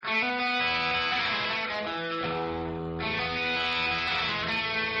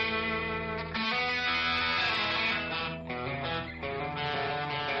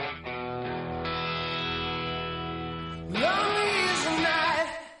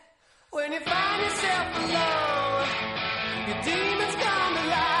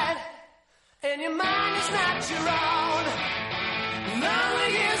you're not your own.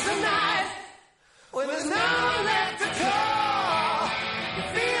 Lonely is the night when there's no one left to call. You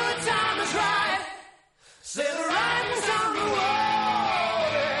feel the time is right. Say the writing's on the wall.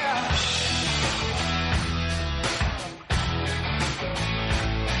 Yeah.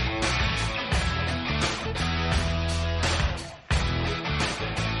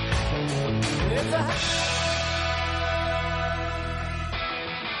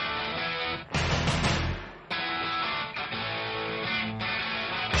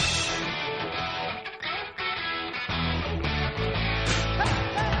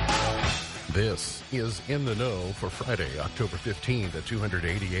 This is In the Know for Friday, October 15th, the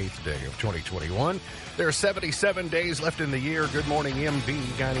 288th day of 2021. There are 77 days left in the year. Good morning,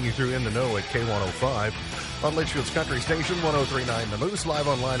 MB, guiding you through In the Know at K105 on Litchfield's Country Station, 103.9 The Moose, live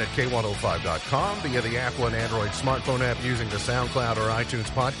online at K105.com via the Apple and Android smartphone app using the SoundCloud or iTunes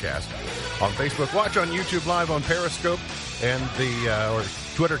podcast. On Facebook, watch on YouTube Live on Periscope and or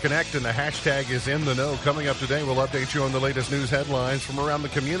Twitter Connect, and the hashtag is In the Know. Coming up today, we'll update you on the latest news headlines from around the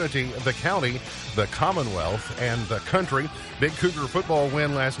community, the county, the Commonwealth, and the country. Big Cougar football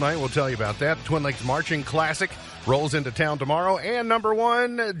win last night. We'll tell you about that. Twin Lakes Marching Classic rolls into town tomorrow. And number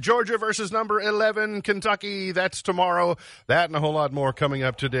 1, Georgia versus number 11, Kentucky. That's tomorrow. That and a whole lot more coming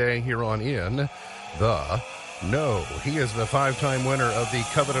up today here on In the Know. He is the 5-time winner of the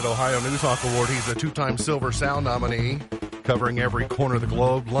coveted Ohio Newshawk Award. He's a 2-time Silver Sound nominee, covering every corner of the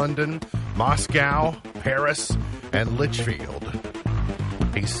globe: London, Moscow, Paris, and Litchfield.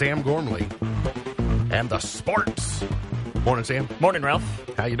 He's Sam Gormley and the sports. Morning, Sam. Morning,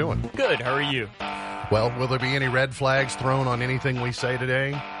 Ralph. How you doing? Good. How are you? Well, will there be any red flags thrown on anything we say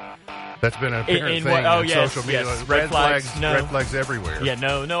today? That's been an apparent thing on social media. Yes. Red flags, no. red flags everywhere. Yeah,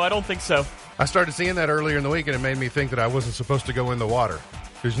 no, I don't think so. I started seeing that earlier in the week, and it made me think that I wasn't supposed to go in the water.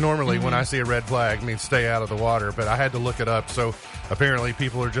 Because normally when I see a red flag, it means stay out of the water, but I had to look it up. So apparently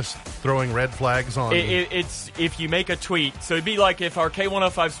people are just throwing red flags on. It's if you make a tweet. So it'd be like if our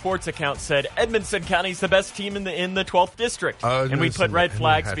K105 sports account said Edmonson County's the best team in the 12th district, and we put red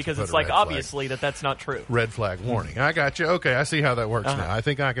flags because it's like obviously that's not true. Red flag warning. I got you. Okay, I see how that works now. I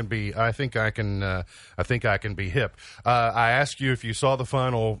think I can be hip. I asked you if you saw the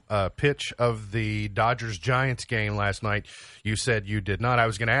final pitch of the Dodgers-Giants game last night. You said you did not. I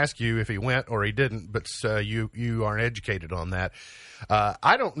was going to ask you if he went or he didn't, but you aren't educated on that.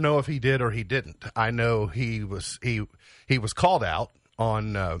 I don't know if he did or he didn't. I know he was called out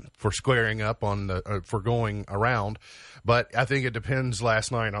on for squaring up on for going around, but I think it depends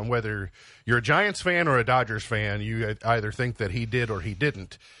last night on whether you're a Giants fan or a Dodgers fan. You either think that he did or he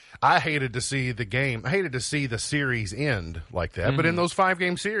didn't. I hated to see the game. I hated to see the series end like that. But in those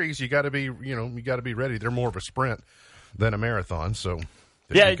 5-game series, you got to be ready. They're more of a sprint than a marathon. So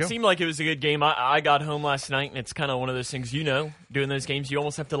yeah, it seemed like it was a good game. I got home last night, and it's kind of one of those things, doing those games, you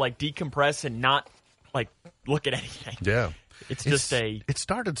almost have to like decompress and not like look at anything. Yeah. It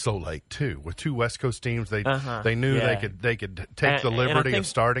started so late too with 2 West Coast teams. They knew they could take the liberty of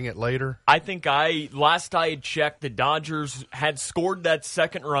starting it later. I think last I had checked, the Dodgers had scored that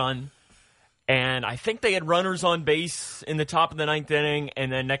second run, and I think they had runners on base in the top of the 9th inning. And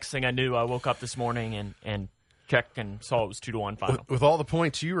then next thing I knew, I woke up this morning and checked and saw it was 2-1 final. With all the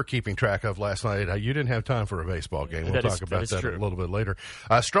points you were keeping track of last night, you didn't have time for a baseball game. We'll talk about that a little bit later.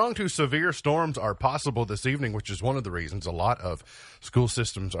 Strong to severe storms are possible this evening, which is one of the reasons a lot of school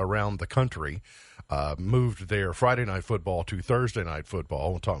systems around the country moved their Friday night football to Thursday night football.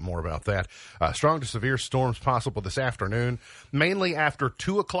 We'll talk more about that. Strong to severe storms possible this afternoon, mainly after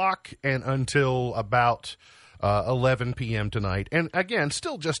 2 o'clock and until about 11 p.m. tonight. And again,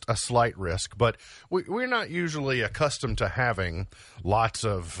 still just a slight risk, but we're not usually accustomed to having lots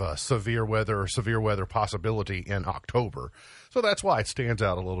of severe weather possibility in October. So that's why it stands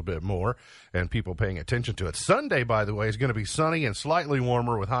out a little bit more and people paying attention to it. Sunday, by the way, is going to be sunny and slightly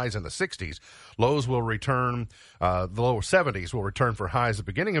warmer with highs in the 60s. Lows will return, the lower 70s will return for highs. The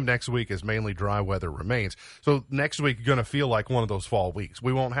beginning of next week as mainly dry weather remains. So next week is going to feel like one of those fall weeks.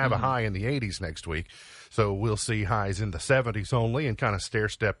 We won't have a high in the 80s next week. So we'll see highs in the 70s only and kind of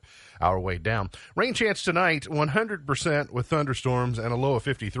stair-step our way down. Rain chance tonight, 100% with thunderstorms and a low of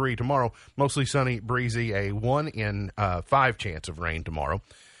 53. Tomorrow, mostly sunny, breezy, a 1 in 5 chance of rain tomorrow,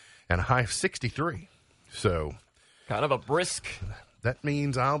 and a high of 63. So kind of a brisk. That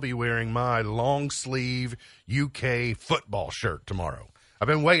means I'll be wearing my long-sleeve UK football shirt tomorrow. I've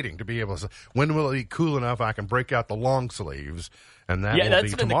been waiting to be able to. When will it be cool enough I can break out the long sleeves? And that will that's be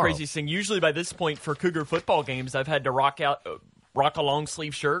been tomorrow. The craziest thing. Usually by this point for Cougar football games, I've had to rock a long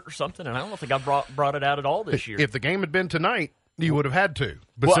sleeve shirt or something, and I don't think I've brought it out at all this year. If the game had been tonight, You would have had to,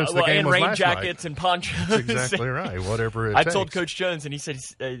 but since the game was rain last jackets night, and ponchos. That's exactly right. Whatever it I takes. told Coach Jones, and he said,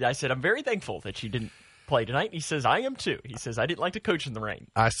 "I said I'm very thankful that she didn't play tonight." And he says, "I am too." He says, "I didn't like to coach in the rain."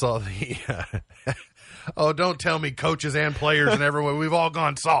 I saw the. Oh, don't tell me coaches and players and everyone. We've all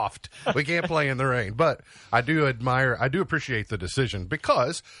gone soft. We can't play in the rain. But I do appreciate the decision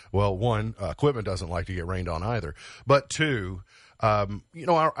because, well, one, equipment doesn't like to get rained on either. But two,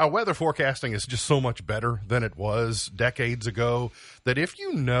 our weather forecasting is just so much better than it was decades ago that if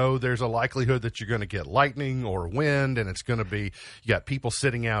you know there's a likelihood that you're going to get lightning or wind and it's going to be, you got people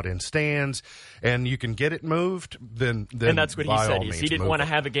sitting out in stands and you can get it moved, then and that's what he said. He didn't want to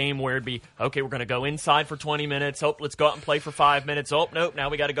have a game where it'd be, okay, we're going to go inside for 20 minutes. Oh, let's go out and play for 5 minutes. Oh, nope,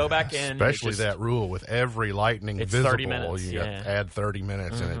 now we got to go back in. Especially that rule with every lightning visible. 30 minutes, you add 30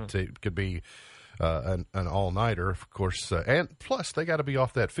 minutes and it could be an all-nighter, of course. And plus, they got to be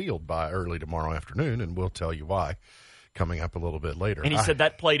off that field by early tomorrow afternoon, and we'll tell you why coming up a little bit later. And he said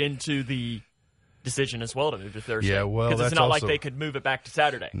that played into the decision as well to move to Thursday. Yeah, well, because it's not like they could move it back to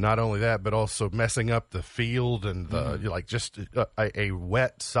Saturday. Not only that, but also messing up the field and just a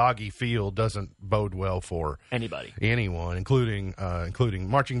wet, soggy field doesn't bode well for anyone, including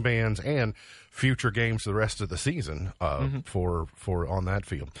marching bands and future games the rest of the season for on that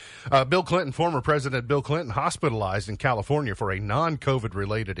field. Bill Clinton, former President Bill Clinton, hospitalized in California for a non-COVID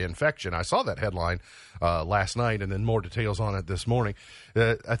related infection. I saw that headline last night, and then more details on it this morning.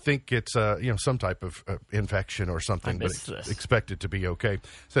 I think it's some type of infection or something, but expected to be okay.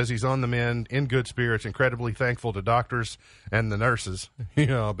 Says he's on the mend, in good spirits, incredibly thankful to doctors and the nurses.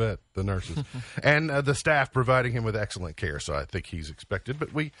 I'll bet the nurses and the staff providing him with excellent care. So I think he's expected,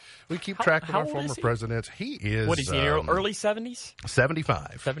 but we keep track of our former presidents. He is what is he? Early 70s?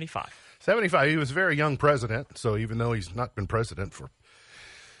 75. 75. He was a very young president. So even though he's not been president for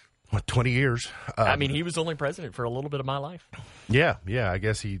 20 years. He was only president for a little bit of my life. Yeah, I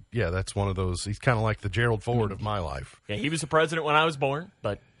guess that's one of those. He's kind of like the Gerald Ford of my life. Yeah, he was the president when I was born,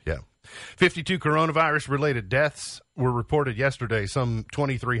 but. Yeah. 52 coronavirus-related deaths were reported yesterday, some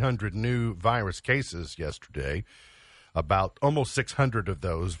 2,300 new virus cases yesterday. About almost 600 of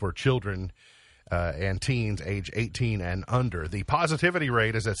those were children and teens age 18 and under. The positivity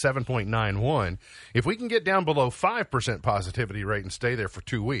rate is at 7.91. If we can get down below 5% positivity rate and stay there for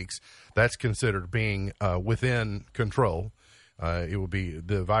 2 weeks, that's considered being within control.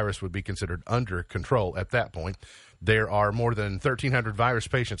 The virus would be considered under control at that point. There are more than 1,300 virus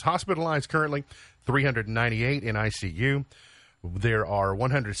patients hospitalized currently, 398 in ICU. There are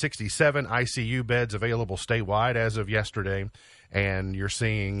 167 ICU beds available statewide as of yesterday. And you're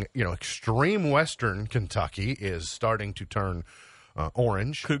seeing, extreme western Kentucky is starting to turn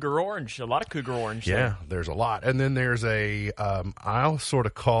orange. Cougar orange. A lot of cougar orange. Yeah, there's a lot. And then there's I'll sort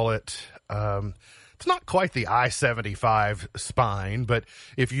of call it, it's not quite the I-75 spine, but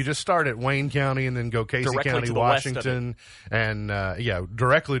if you just start at Wayne County and then go Casey County, Washington, and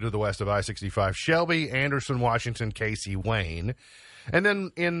directly to the west of I-65, Shelby, Anderson, Washington, Casey, Wayne. And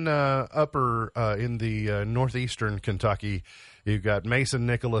then in in the northeastern Kentucky, you've got Mason,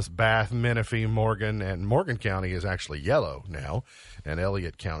 Nicholas, Bath, Menifee, Morgan, and Morgan County is actually yellow now, and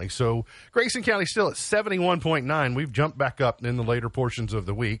Elliott County. So Grayson County still at 71.9. We've jumped back up in the later portions of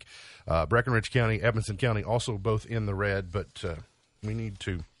the week. Breckenridge County, Evanston County also both in the red, but we need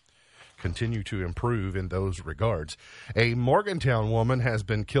to continue to improve in those regards. A Morgantown woman has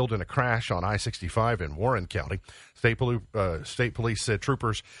been killed in a crash on I-65 in Warren County. State police said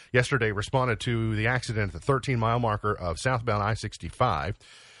troopers yesterday responded to the accident at the 13-mile marker of southbound I-65.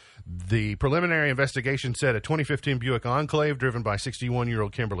 The preliminary investigation said a 2015 Buick Enclave driven by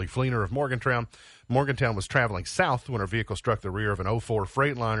 61-year-old Kimberly Fleener of Morgantown was traveling south when her vehicle struck the rear of an 04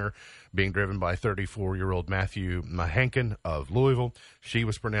 Freightliner being driven by 34-year-old Matthew Mahankin of Louisville. She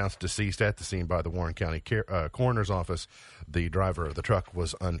was pronounced deceased at the scene by the Warren County Coroner's Office. The driver of the truck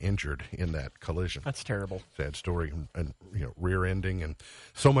was uninjured in that collision. That's terrible. Sad story, and rear-ending, and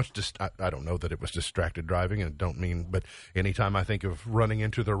so much. I don't know that it was distracted driving, and but anytime I think of running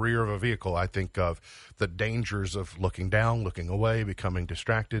into the rear of a vehicle, I think of the dangers of looking down, looking away, becoming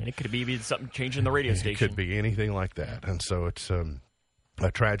distracted. And it could be something changing the radio station. It could be anything like that, and so it's a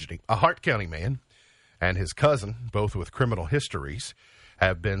tragedy. A Hart County man and his cousin, both with criminal histories,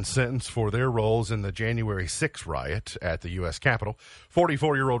 have been sentenced for their roles in the January 6th riot at the U.S. Capitol.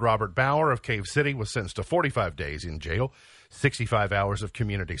 44-year-old Robert Bauer of Cave City was sentenced to 45 days in jail, 65 hours of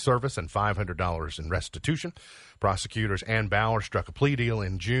community service, and $500 in restitution. Prosecutors and Bauer struck a plea deal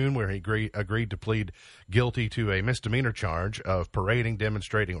in June where he agreed to plead guilty to a misdemeanor charge of parading,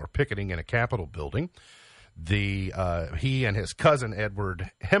 demonstrating, or picketing in a Capitol building. He and his cousin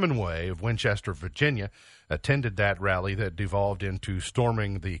Edward Hemingway of Winchester, Virginia, attended that rally that devolved into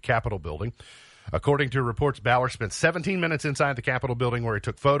storming the Capitol building. According to reports, Bauer spent 17 minutes inside the Capitol building where he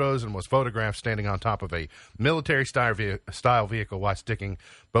took photos and was photographed standing on top of a military-style vehicle while sticking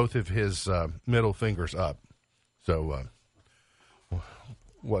both of his middle fingers up. So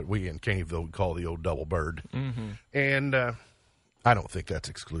what we in Caneyville would call the old double bird. Mm-hmm. And I don't think that's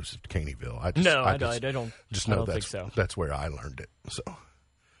exclusive to Caneyville. I don't think so. That's where I learned it. So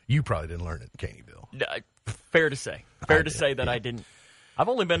you probably didn't learn it in Caneyville. Fair to say. I didn't. I've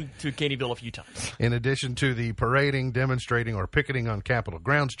only been to Caneyville a few times. In addition to the parading, demonstrating, or picketing on Capitol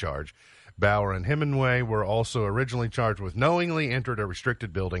grounds charge, Bauer and Hemingway were also originally charged with knowingly entered a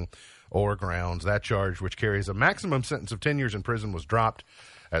restricted building or grounds. That charge, which carries a maximum sentence of 10 years in prison, was dropped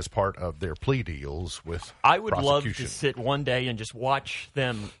as part of their plea deals with I would love to sit one day and just watch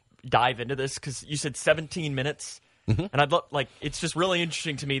them dive into this, because you said 17 minutes. Mm-hmm. And I'd love, it's just really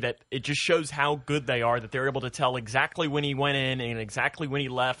interesting to me that it just shows how good they are, that they're able to tell exactly when he went in and exactly when he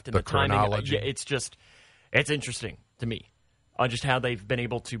left and the timing. It's interesting to me on just how they've been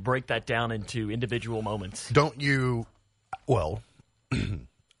able to break that down into individual moments. Don't you? Well,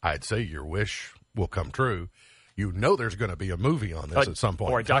 I'd say your wish will come true. You know there's going to be a movie on this at some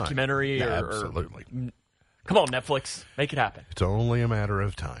point. Or a documentary. Yeah, absolutely. Come on, Netflix. Make it happen. It's only a matter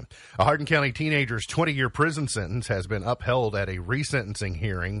of time. A Hardin County teenager's 20-year prison sentence has been upheld at a resentencing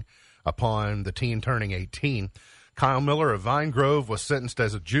hearing upon the teen turning 18. Kyle Miller of Vine Grove was sentenced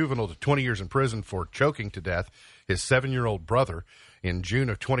as a juvenile to 20 years in prison for choking to death his 7-year-old brother in June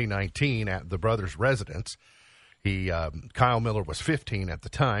of 2019 at the brother's residence. Kyle Miller was 15 at the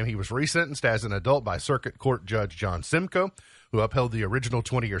time. He was resentenced as an adult by Circuit Court Judge John Simcoe, who upheld the original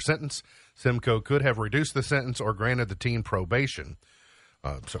 20-year sentence. Simcoe could have reduced the sentence or granted the teen probation.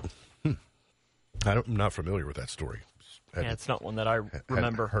 I'm not familiar with that story. It's not one that I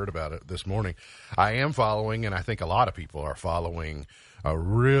remember. Heard about it this morning. I am following, and I think a lot of people are following, a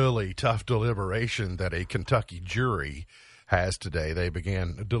really tough deliberation that a Kentucky jury has today. They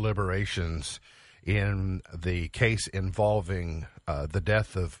began deliberations in the case involving the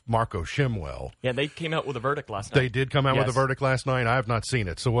death of Marco Shimwell. Yeah, they came out with a verdict last night. They did come out with a verdict last night. I have not seen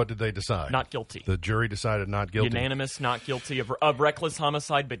it. So what did they decide? Not guilty. The jury decided not guilty. Unanimous, not guilty of reckless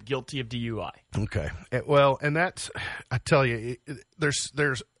homicide, but guilty of DUI. Okay. Well, and that's, I tell you,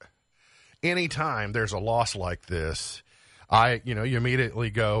 there's any time there's a loss like this, you immediately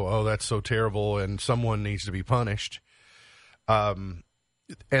go, oh, that's so terrible, and someone needs to be punished.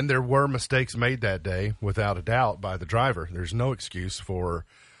 And there were mistakes made that day, without a doubt, by the driver. There's no excuse for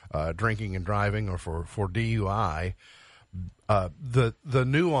drinking and driving or for DUI. The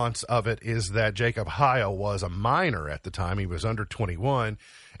nuance of it is that Jacob Heil was a minor at the time. He was under 21,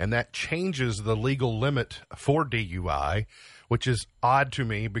 and that changes the legal limit for DUI, which is odd to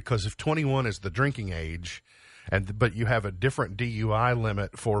me, because if 21 is the drinking age, but you have a different DUI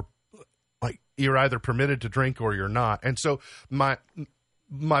limit for, you're either permitted to drink or you're not. And so my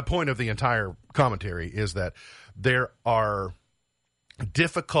point of the entire commentary is that there are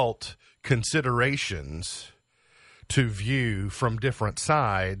difficult considerations to view from different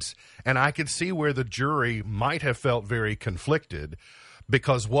sides, and I could see where the jury might have felt very conflicted,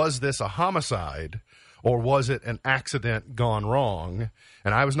 because was this a homicide or was it an accident gone wrong?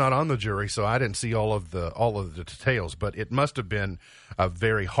 And I was not on the jury, so I didn't see all of the details, but it must have been a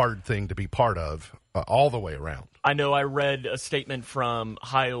very hard thing to be part of all the way around. I know I read a statement from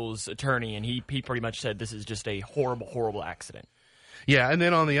Heil's attorney, and he pretty much said this is just a horrible, horrible accident. Yeah, and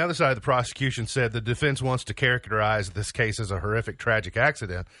then on the other side, the prosecution said the defense wants to characterize this case as a horrific, tragic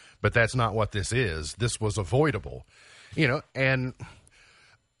accident, but that's not what this is. This was avoidable. And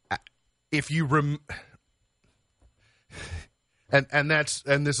if you and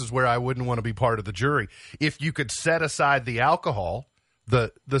this is where I wouldn't want to be part of the jury. If you could set aside the alcohol,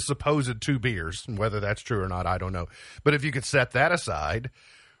 the supposed 2 beers, whether that's true or not, I don't know. But if you could set that aside,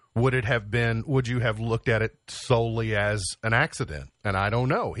 would you have looked at it solely as an accident? And I don't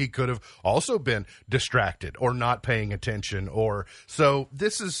know. He could have also been distracted or not paying attention,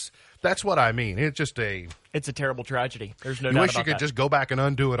 that's what I mean. It's a terrible tragedy. There's no doubt about that. You wish you could just go back and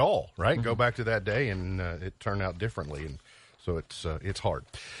undo it all, right? Mm-hmm. Go back to that day and it turned out differently. And so it's hard.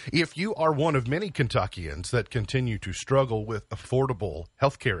 If you are one of many Kentuckians that continue to struggle with affordable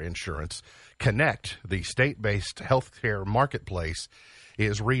health care insurance, Connect, the state-based health care marketplace,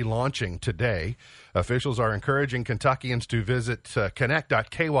 is relaunching today. Officials are encouraging Kentuckians to visit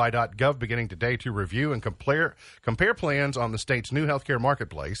connect.ky.gov beginning today to review and compare plans on the state's new healthcare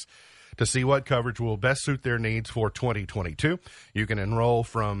marketplace to see what coverage will best suit their needs for 2022. You can enroll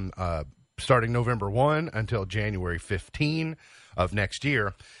from starting November 1 until January 15 of next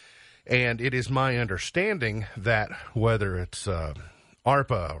year. And it is my understanding that whether it's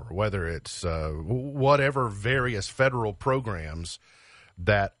ARPA or whether it's whatever various federal programs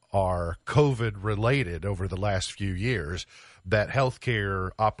that are COVID-related over the last few years, that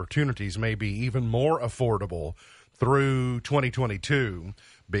healthcare opportunities may be even more affordable through 2022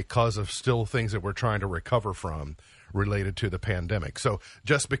 because of still things that we're trying to recover from related to the pandemic. So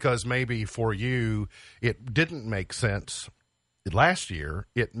just because maybe for you it didn't make sense last year,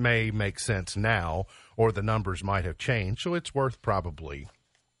 it may make sense now, or the numbers might have changed. So it's worth probably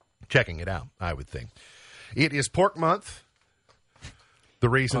checking it out, I would think. It is Pork Month. The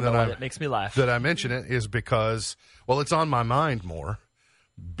reason that makes me laugh that I mention it is because, well, it's on my mind more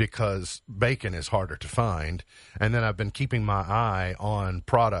because bacon is harder to find. And then I've been keeping my eye on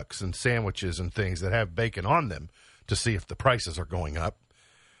products and sandwiches and things that have bacon on them to see if the prices are going up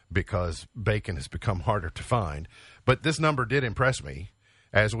because bacon has become harder to find. But this number did impress me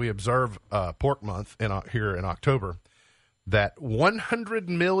as we observe Pork Month here in October, that $100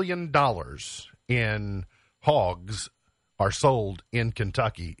 million in hogs are sold in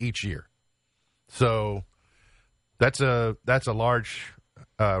Kentucky each year. So that's a large.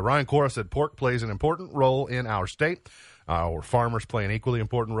 Ryan Cora said pork plays an important role in our state. Our farmers play an equally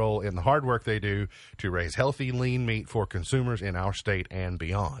important role in the hard work they do to raise healthy, lean meat for consumers in our state and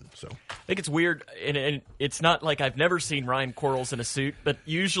beyond. So I think it's weird, and it's not like I've never seen Ryan Quarles in a suit, but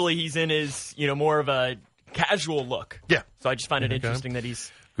usually he's in his more of a casual look. Yeah. So I just find it interesting that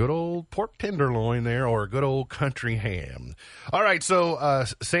he's good old pork tenderloin there, or a good old country ham. All right, so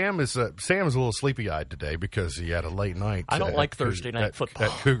Sam is a little sleepy-eyed today because he had a late night. I don't like Thursday night football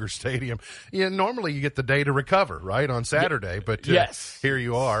at Cougar Stadium. Yeah, normally you get the day to recover, right, on Saturday, but yes, here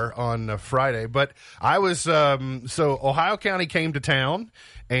you are on Friday. But I was so Ohio County came to town,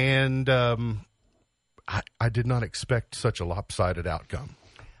 and I did not expect such a lopsided outcome.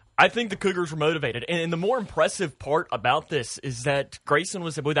 I think the Cougars were motivated. And the more impressive part about this is that Grayson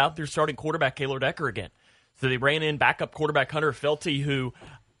was without their starting quarterback, Gaylord Ecker, again. So they ran in backup quarterback Hunter Felty, who,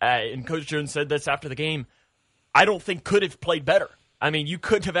 and Coach Jones said this after the game, I don't think could have played better. I mean, you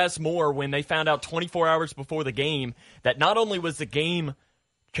couldn't have asked more when they found out 24 hours before the game that not only was the game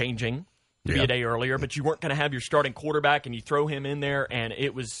changing to be a day earlier, but you weren't going to have your starting quarterback, and you throw him in there, and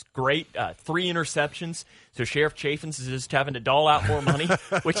it was great. 3 interceptions. So Sheriff Chaffins is just having to dole out more money,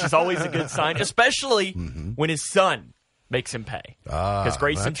 which is always a good sign, especially when his son makes him pay. Because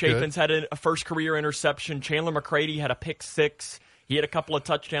Grayson Chaffins had a first career interception. Chandler McCready had a pick 6. He had a couple of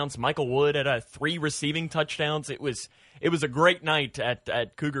touchdowns. Michael Wood had 3 receiving touchdowns. It was a great night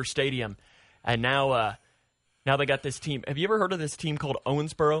at Cougar Stadium. And now they got this team. Have you ever heard of this team called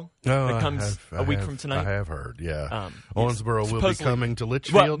Owensboro? No, that comes a week from tonight. I have heard, yeah. Owensboro will be coming to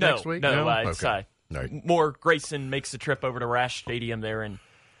Litchfield next week? No, it's more Grayson makes the trip over to Rash Stadium there in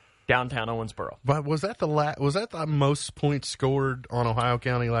downtown Owensboro. But was that the most points scored on Ohio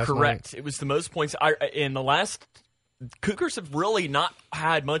County last night? Correct. It was the most points. In the last, Cougars have really not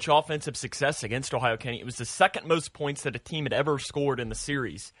had much offensive success against Ohio County. It was the second most points that a team had ever scored in the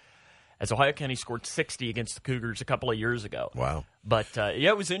series, as Ohio County scored 60 against the Cougars a couple of years ago. Wow. But,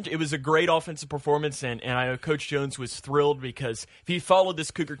 it was a great offensive performance, and I know Coach Jones was thrilled because if he followed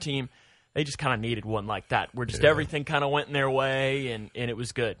this Cougar team, they just kind of needed one like that, where just everything kind of went in their way, and it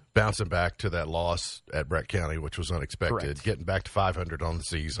was good. Bouncing back to that loss at Brett County, which was unexpected. Correct. Getting back to 500 on the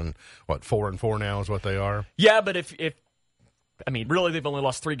season. 4-4 now is what they are? Yeah, but if really they've only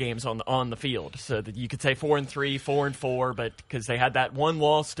lost 3 games on the field, so that you could say 4-3, 4-4, but because they had that one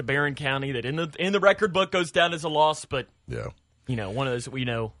loss to Barron County that in the record book goes down as a loss, but one of those that we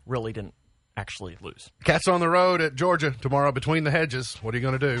know really didn't actually lose. Cats on the road at Georgia tomorrow between the hedges. What are you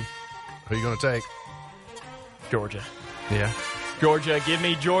going to do? Who are you going to take? Georgia. Yeah. Georgia. Give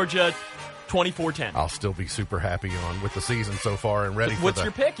me Georgia 24-10. I'll still be super happy with the season so far and ready for What's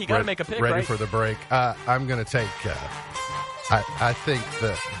your pick? You got to make a pick, ready right? for the break. I'm going to take I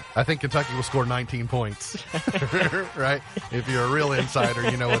think Kentucky will score 19 points. Right? If you're a real insider,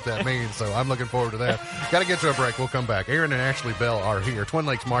 you know what that means. So I'm looking forward to that. Got to get to a break. We'll come back. Aaron and Ashley Bell are here. Twin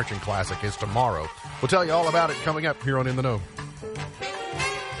Lakes Marching Classic is tomorrow. We'll tell you all about it coming up here on In the Know.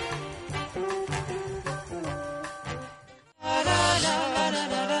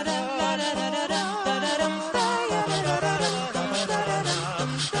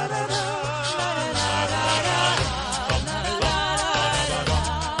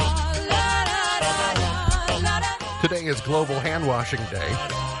 Today is Global Hand Washing Day.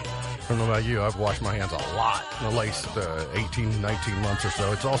 I don't know about you, I've washed my hands a lot in the last 18, 19 months or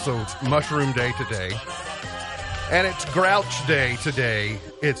so. It's also Mushroom Day today. And it's Grouch Day today.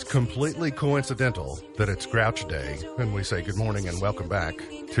 It's completely coincidental that it's Grouch Day. And we say good morning and welcome back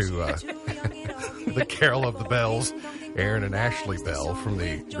to the Carol of the Bells, Aaron and Ashley Bell from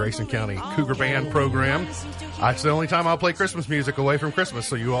the Grayson County Cougar Band program. It's the only time I'll play Christmas music away from Christmas,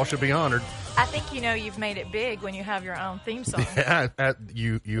 so you all should be honored. I think you've made it big when you have your own theme song. Yeah,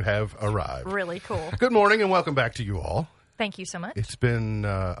 you have arrived. Really cool. Good morning and welcome back to you all. Thank you so much. It's been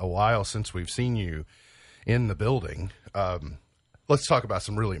a while since we've seen you in the building. Let's talk about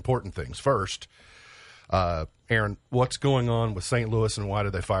some really important things. First, Aaron, what's going on with St. Louis and why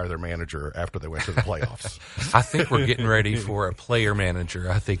did they fire their manager after they went to the playoffs? I think we're getting ready for a player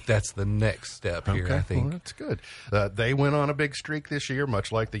manager. I think that's the next step here. Okay, I think. Well, that's good. They went on a big streak this year,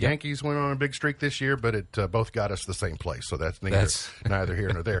 much like the Yankees went on a big streak this year, but it both got us the same place, so that's neither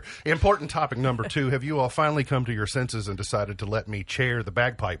here nor there. Important topic number 2, have you all finally come to your senses and decided to let me chair the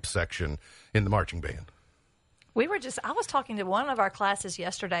bagpipes section in the marching band? I was talking to one of our classes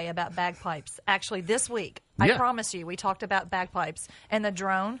yesterday about bagpipes. Actually, this week, I promise you, we talked about bagpipes and the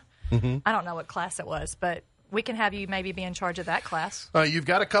drone. Mm-hmm. I don't know what class it was, but we can have you maybe be in charge of that class. You've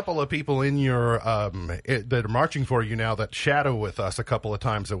got a couple of people in your that are marching for you now that shadow with us a couple of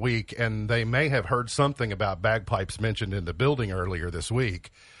times a week, and they may have heard something about bagpipes mentioned in the building earlier this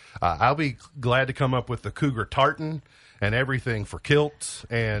week. I'll be glad to come up with the Cougar tartan and everything for kilts,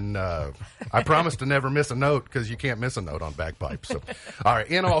 and I promise to never miss a note because you can't miss a note on bagpipes. So, all right,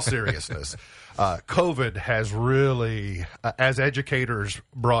 in all seriousness, COVID has really, as educators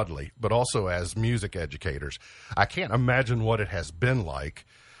broadly, but also as music educators, I can't imagine what it has been like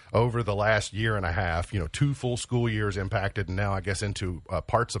over the last year and a half, 2 full school years impacted, and now I guess into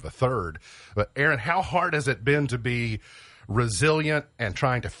parts of a third. But Aaron, how hard has it been to be resilient and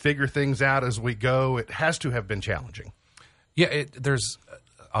trying to figure things out as we go? It has to have been challenging. Yeah, there's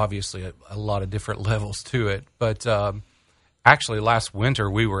obviously a lot of different levels to it, but actually last winter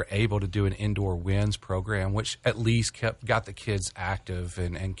we were able to do an indoor winds program, which at least got the kids active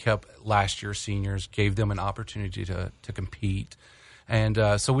and kept last year's seniors, gave them an opportunity to compete. And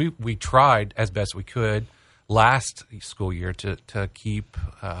so we tried as best we could last school year to keep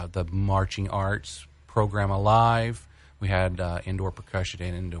the marching arts program alive. We had indoor percussion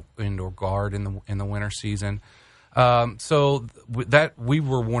and indoor guard in the winter season. So that we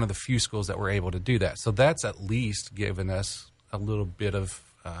were one of the few schools that were able to do that. So that's at least given us a little bit of,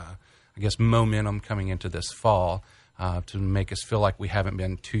 momentum coming into this fall to make us feel like we haven't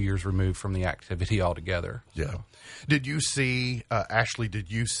been 2 years removed from the activity altogether. Yeah. Did you see, Ashley,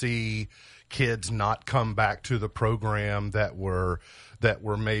 kids not come back to the program that were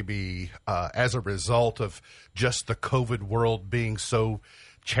maybe as a result of just the COVID world being so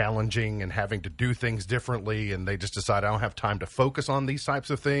challenging and having to do things differently, and they just decide I don't have time to focus on these types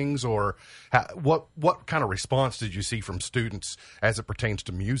of things? Or what kind of response did you see from students as it pertains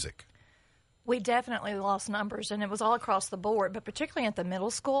to music? We definitely lost numbers, and it was all across the board, but particularly at the middle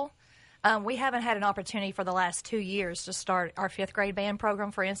school. We haven't had an opportunity for the last 2 years to start our 5th grade band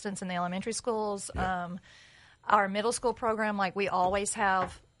program, for instance, in the elementary schools. Yeah. Our middle school program, like we always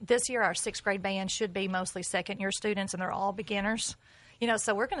have. This year, our 6th grade band should be mostly second-year students, and they're all beginners.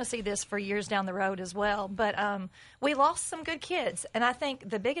 So we're going to see this for years down the road as well. But we lost some good kids. And I think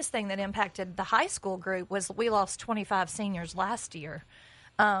the biggest thing that impacted the high school group was we lost 25 seniors last year.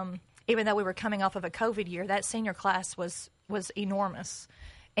 Even though we were coming off of a COVID year, that senior class was enormous.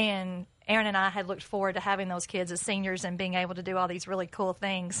 And Aaron and I had looked forward to having those kids as seniors and being able to do all these really cool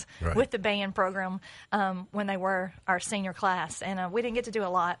things with the band program when they were our senior class. And we didn't get to do a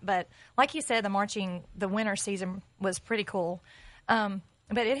lot. But like you said, the winter season was pretty cool.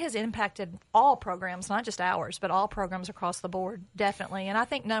 But it has impacted all programs, not just ours, but all programs across the board, definitely. And I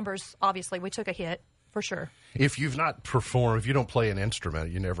think numbers, obviously, we took a hit, for sure. If you've not performed, if you don't play an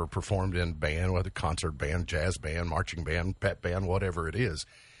instrument, you never performed in band, whether concert band, jazz band, marching band, pep band, whatever it is.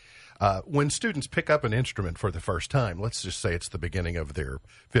 When students pick up an instrument for the first time, let's just say it's the beginning of their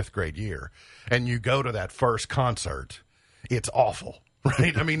 5th grade year, and you go to that first concert, it's awful,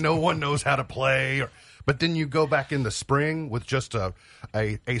 right? I mean, no one knows how to play. But then you go back in the spring with just a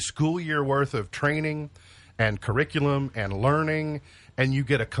school year worth of training and curriculum and learning, and you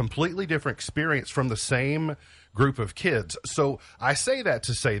get a completely different experience from the same group of kids. So I say that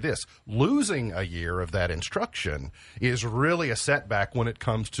to say this: losing a year of that instruction is really a setback when it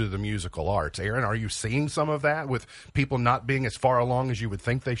comes to the musical arts. Aaron, are you seeing some of that with people not being as far along as you would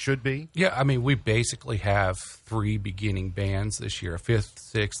think they should be? Yeah, I mean, we basically have 3 beginning bands this year, a 5th,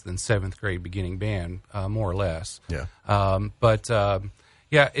 6th, and 7th grade beginning band, more or less. Yeah.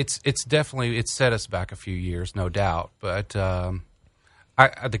 Yeah, it's definitely, it's set us back a few years, no doubt. But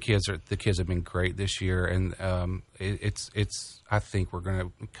The kids have been great this year, and I think we're going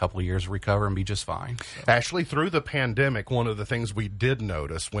to a couple of years recover and be just fine. So. Ashley, through the pandemic, one of the things we did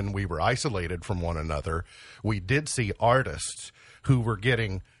notice when we were isolated from one another, we did see artists who were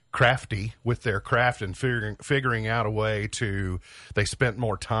getting crafty with their craft and figuring out a way to, they spent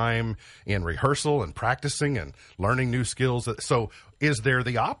more time in rehearsal and practicing and learning new skills. So is there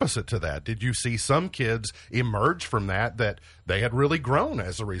the opposite to that? Did you see some kids emerge from that they had really grown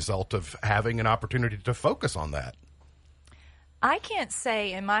as a result of having an opportunity to focus on that? I can't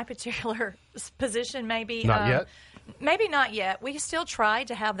say in my particular position, maybe. Not yet? Maybe not yet. We still tried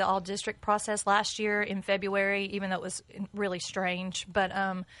to have the all-district process last year in February, even though it was really strange. But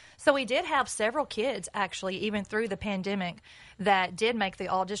so we did have several kids, actually, even through the pandemic, that did make the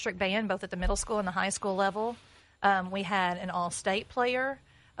all-district band, both at the middle school and the high school level. We had an all-state player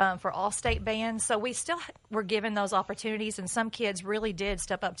for all-state band. So we still were given those opportunities, and some kids really did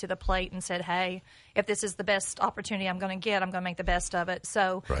step up to the plate and said, hey, if this is the best opportunity I'm going to get, I'm going to make the best of it.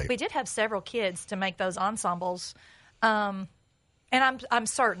 So we did have several kids to make those ensembles. And I'm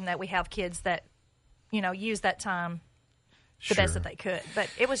certain that we have kids that, use that time the best that they could. But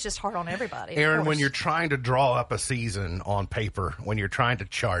it was just hard on everybody. Aaron, when you're trying to draw up a season on paper, when you're trying to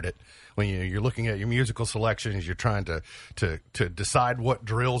chart it, when you're looking at your musical selections, you're trying to decide what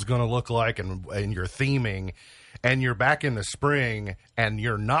drill's going to look like and your theming, and you're back in the spring and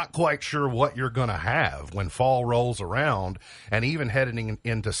you're not quite sure what you're going to have when fall rolls around, and even heading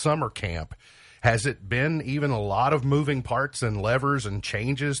into summer camp. Has it been even a lot of moving parts and levers and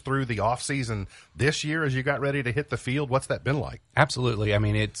changes through the off season this year as you got ready to hit the field? What's that been like? Absolutely. I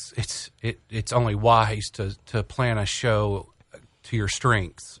mean, it's only wise to plan a show to your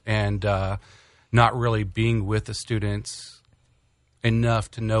strengths and not really being with the students enough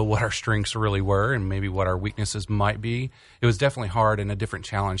to know what our strengths really were and maybe what our weaknesses might be. It was definitely hard and a different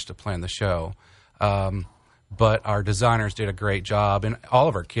challenge to plan the show. But our designers did a great job, and all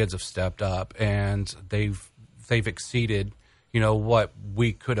of our kids have stepped up, and they've exceeded, what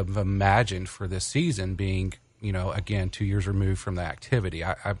we could have imagined for this season. Being, again, 2 years removed from the activity,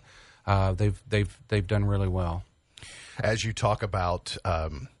 they've done really well. As you talk about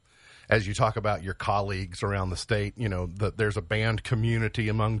your colleagues around the state, there's a band community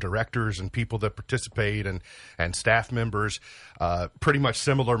among directors and people that participate and staff members, pretty much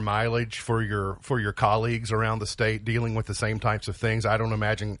similar mileage for your colleagues around the state dealing with the same types of things. I don't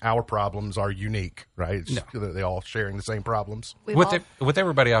imagine our problems are unique, right? No. They all sharing the same problems. With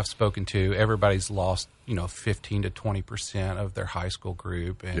everybody I've spoken to, everybody's lost, 15 to 20% of their high school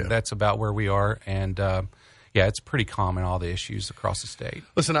group, and that's about where we are. And, yeah, it's pretty common, all the issues across the state.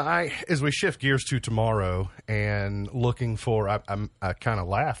 Listen, as we shift gears to tomorrow and looking for, I kind of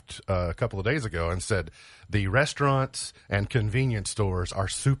laughed a couple of days ago and said the restaurants and convenience stores are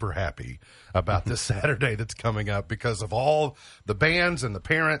super happy about this Saturday that's coming up because of all the bands and the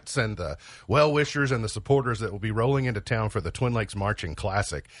parents and the well-wishers and the supporters that will be rolling into town for the Twin Lakes Marching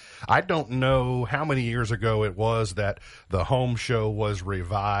Classic. I don't know how many years ago it was that the home show was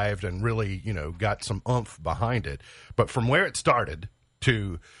revived and really, got some oomph behind it. But from where it started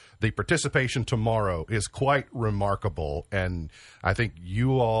to the participation tomorrow is quite remarkable. And I think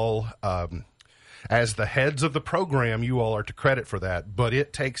you all, as the heads of the program, you all are to credit for that, but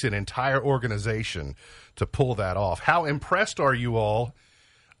it takes an entire organization to pull that off. How impressed are you all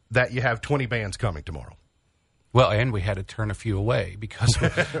that you have 20 bands coming tomorrow? Well, and we had to turn a few away because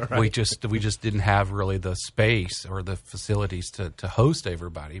right. we just didn't have really the space or the facilities to host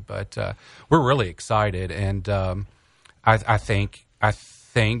everybody. But we're really excited, and I think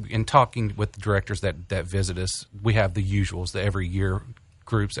in talking with the directors that visit us, we have the usuals, the every year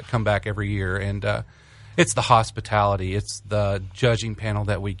groups that come back every year, and it's the hospitality, it's the judging panel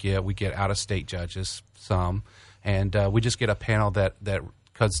that we get. We get out-of-state judges, some, and we just get a panel that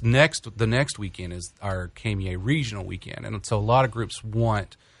because the next weekend is our KMEA regional weekend, and so a lot of groups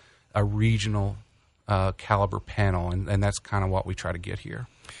want a regional caliber panel, and that's kind of what we try to get here.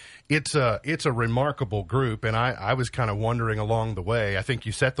 It's a remarkable group, and I was kind of wondering along the way. I think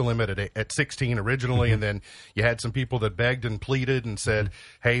you set the limit at 16 originally, mm-hmm. and then you had some people that begged and pleaded and said,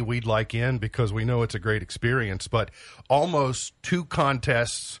 mm-hmm. hey, we'd like in because we know it's a great experience. But almost two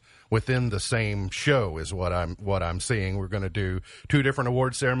contests within the same show is what I'm seeing. We're going to do two different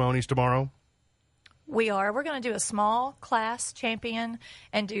award ceremonies tomorrow. We are. We're going to do a small class champion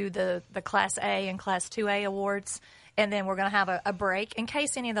and do the Class A and Class 2A awards. And then we're going to have a break in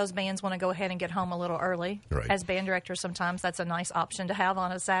case any of those bands want to go ahead and get home a little early. Right. As band directors, sometimes that's a nice option to have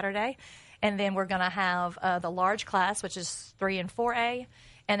on a Saturday. And then we're going to have the large class, which is 3 and 4A.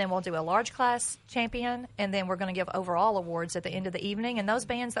 And then we'll do a large class champion, and then we're going to give overall awards at the end of the evening. And those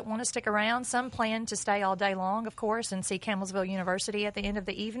bands that want to stick around, some plan to stay all day long, of course, and see Campbellsville University at the end of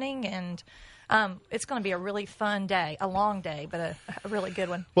the evening. And it's going to be a really fun day, a long day, but a really good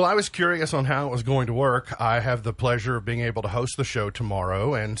one. Well, I was curious on how it was going to work. I have the pleasure of being able to host the show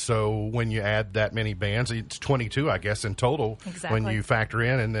tomorrow, and so when you add that many bands, it's 22, I guess, in total. Exactly. When you factor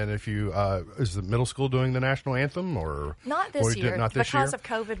in, and then if you is the middle school doing the national anthem or not this year? Not this because year? of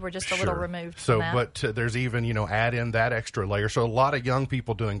COVID, we're just a little removed. So, from that. but there's even add in that extra layer. So a lot of young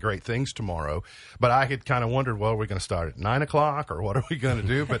people doing great things tomorrow. But I had kind of wondered, well, are we going to start at 9 o'clock or what are we going to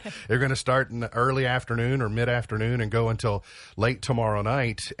do? But they're going to start in the early afternoon or mid-afternoon and go until late tomorrow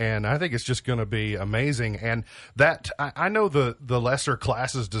night, and I think it's just going to be amazing. And that I know the lesser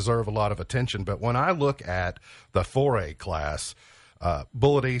classes deserve a lot of attention, but when I look at the 4A class,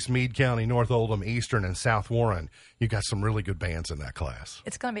 Bullitt East, Meade County, North Oldham, Eastern, and South Warren, you got some really good bands in that class.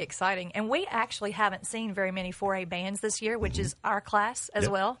 It's going to be exciting, and we actually haven't seen very many 4A bands this year, which is our class as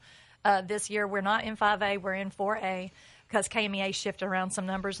well. This year we're not in 5A, we're in 4A. Because KMEA shifted around some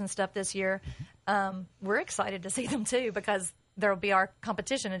numbers and stuff this year. We're excited to see them, too, because there will be our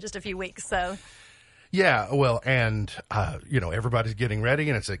competition in just a few weeks. So, yeah, well, and, everybody's getting ready,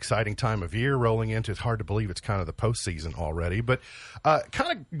 and it's an exciting time of year rolling into. It's hard to believe it's kind of the postseason already. But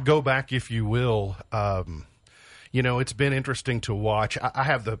kind of go back, if you will. It's been interesting to watch. I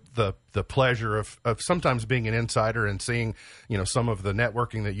have the pleasure of sometimes being an insider and seeing, some of the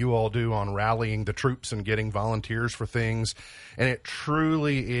networking that you all do on rallying the troops and getting volunteers for things. And it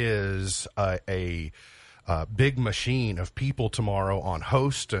truly is a big machine of people tomorrow on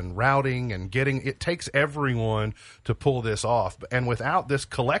host and routing and it takes everyone to pull this off. And without this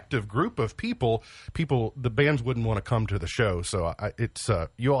collective group of people, the bands wouldn't want to come to the show. So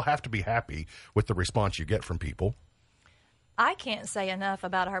you all have to be happy with the response you get from people. I can't say enough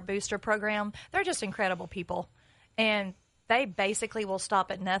about our booster program. They're just incredible people. And they basically will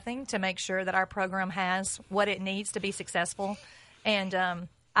stop at nothing to make sure that our program has what it needs to be successful. And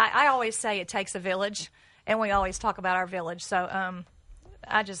I always say it takes a village, and we always talk about our village. So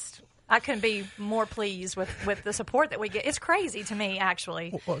I couldn't be more pleased with the support that we get. It's crazy to me,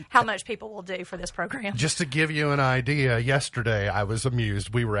 actually, how much people will do for this program. Just to give you an idea, yesterday I was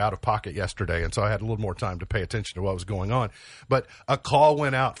amused. We were out of pocket yesterday, and so I had a little more time to pay attention to what was going on. But a call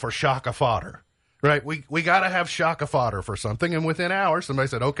went out for shaka fodder. Right, we got to have shaka fodder for something, and within hours, somebody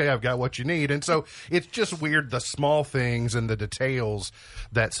said, "Okay, I've got what you need." And so it's just weird, the small things and the details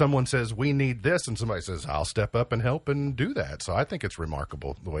that someone says, "We need this," and somebody says, "I'll step up and help and do that." So I think it's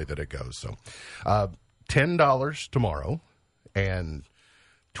remarkable the way that it goes. So, $10 tomorrow, and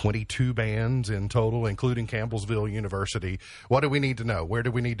 22 bands in total, including Campbellsville University. What do we need to know? Where do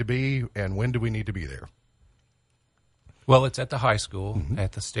we need to be, and when do we need to be there? Well, it's at the high school,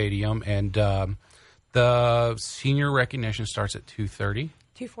 at the stadium, and the senior recognition starts at 2:30.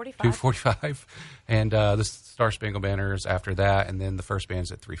 2:45. And the Star Spangled Banner is after that, and then the first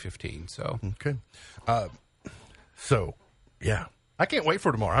band's at 3:15. So okay. Yeah. I can't wait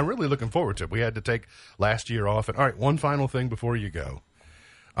for tomorrow. I'm really looking forward to it. We had to take last year off. And all right, one final thing before you go.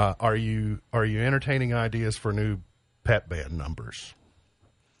 Are you entertaining ideas for new pep band numbers?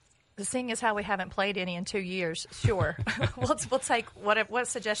 Seeing as how we haven't played any in 2 years, sure. we'll take what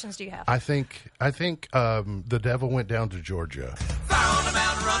suggestions do you have? I think the Devil Went Down to Georgia. Found a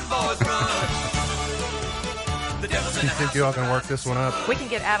mountain run, boys, run. The devil's in You the think house. you all can work this one up? We can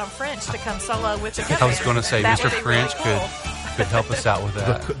get Adam French to come solo with the I was going to say, That Mr. would be French really cool. could help us out with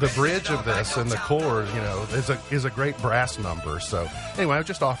that. The bridge of this and the chorus, is a great brass number. So anyway, I'm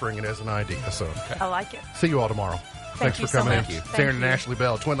just offering it as an idea. So I like it. see you all tomorrow. Thanks you for coming so in. much. Thank Sarah you. and Ashley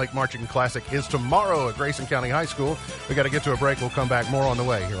Bell, Twin Lake Marching Classic is tomorrow at Grayson County High School. We got to get to a break. We'll come back more on the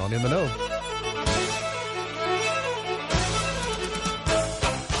way here on In the Know.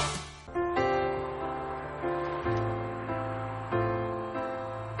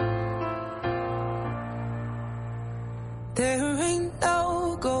 There ain't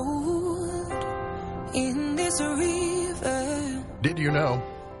no gold in this river. Did you know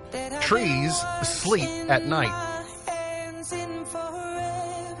trees sleep at night?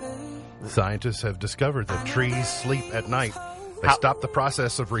 Scientists have discovered that trees sleep at night. They stop the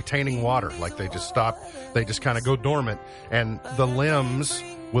process of retaining water. Like they just kind of go dormant. And the limbs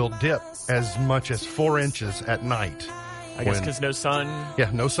will dip as much as 4 inches at night. I guess because no sun. Yeah,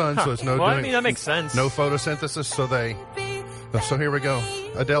 no sun, so it's no Well, doing, I mean, that makes sense. no photosynthesis, so here we go.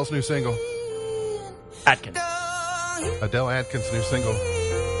 Adele's new single. Atkins. Adele Atkins' new single.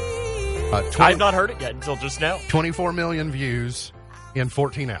 I've not heard it yet until just now. 24 million views in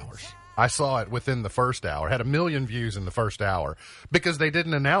 14 hours. I saw it within the first hour. It had 1 million views in the first hour because they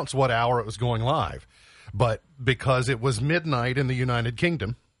didn't announce what hour it was going live. But because it was midnight in the United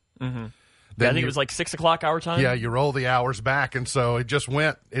Kingdom, I think it was like 6 o'clock our time. Yeah, you roll the hours back, and so it just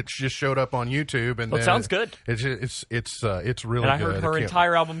went. It just showed up on YouTube, and it sounds good. It's really good. And I heard her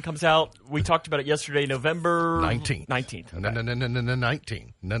entire album comes out. We talked about it yesterday, November 19th. 19th.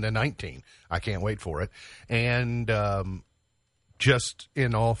 Okay. 19. I can't wait for it. And just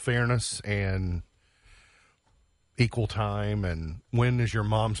in all fairness and equal time, and when is your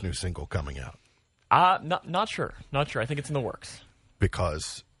mom's new single coming out? Not sure. Not sure. I think it's in the works.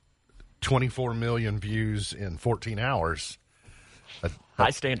 Because 24 million views in 14 hours. High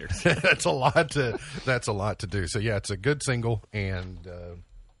standards. That's a lot to do. So yeah, it's a good single, and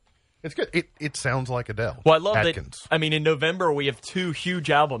it's good. It sounds like Adele. Well, I love Atkins. that. I mean, in November we have 2 huge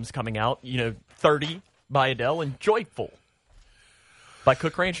albums coming out. 30 by Adele and Joyful by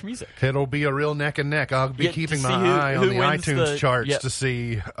Cook Ranch Music. It'll be a real neck and neck. I'll be keeping my eye on the iTunes charts to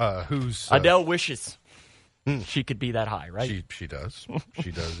see who's Adele wishes she could be that high, right? She does.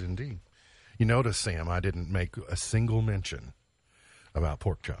 She does indeed. You notice, Sam, I didn't make a single mention about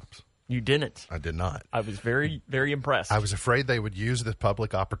pork chops. You didn't. I did not. I was very, very impressed. I was afraid they would use the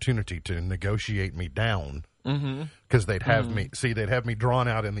public opportunity to negotiate me down because they'd have they'd have me drawn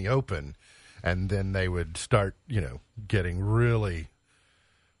out in the open, and then they would start, getting really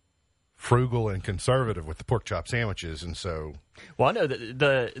frugal and conservative with the pork chop sandwiches, and so. Well, I know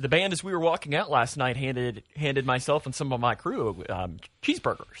that the band, as we were walking out last night, handed myself and some of my crew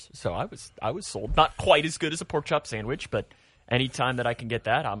cheeseburgers. So I was sold. Not quite as good as a pork chop sandwich, but anytime that I can get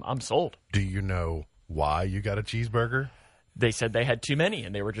that, I'm sold. Do you know why you got a cheeseburger? They said they had too many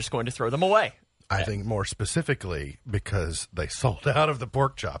and they were just going to throw them away. I think more specifically because they sold out of the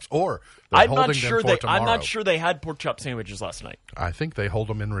pork chops, or they're holding them for tomorrow. I'm not sure they had pork chop sandwiches last night. I think they hold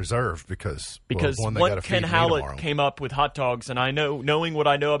them in reserve because Ken Hallett came up with hot dogs, and I know, knowing what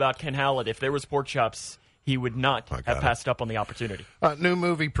I know about Ken Hallett, if there was pork chops, he would not have passed up on the opportunity. New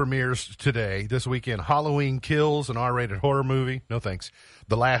movie premieres today, this weekend. Halloween Kills, an R-rated horror movie. No thanks.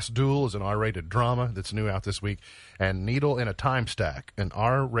 The Last Duel is an R-rated drama that's new out this week. And Needle in a Time Stack, an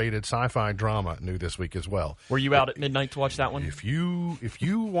R-rated sci-fi drama, new this week as well. Were you out at midnight to watch that one? If you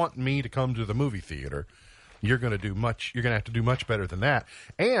want me to come to the movie theater, you're going to have to do much better than that.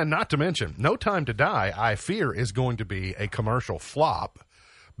 And not to mention, No Time to Die, I fear, is going to be a commercial flop.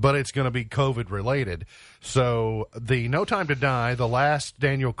 But it's going to be COVID-related. So the No Time to Die, the last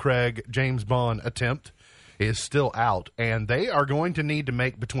Daniel Craig, James Bond attempt, is still out. And they are going to need to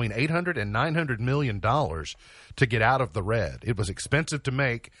make between $800 and $900 million to get out of the red. It was expensive to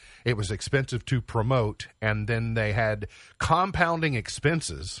make. It was expensive to promote. And then they had compounding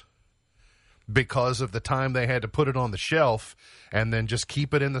expenses because of the time they had to put it on the shelf and then just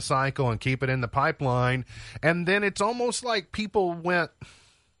keep it in the cycle and keep it in the pipeline. And then it's almost like people went,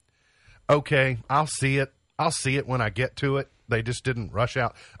 okay, I'll see it. I'll see it when I get to it. They just didn't rush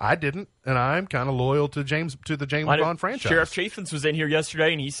out. I didn't, and I'm kind of loyal to the James Bond franchise. Sheriff Chaffins was in here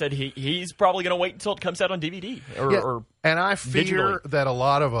yesterday, and he said he's probably going to wait until it comes out on DVD or and I fear digitally. That a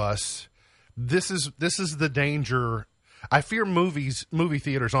lot of us, this is the danger. I fear movie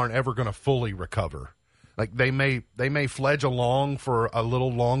theaters aren't ever going to fully recover. Like they may fledge along for a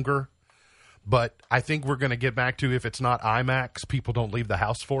little longer. But I think we're going to get back to, if it's not IMAX, people don't leave the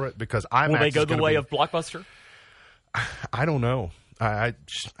house for it because IMAX. Will they go the way of Blockbuster? I don't know. I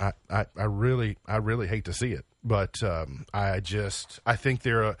really hate to see it, but I think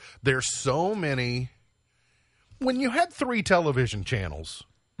there's so many. When you had 3 television channels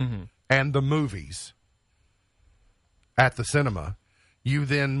and the movies at the cinema, you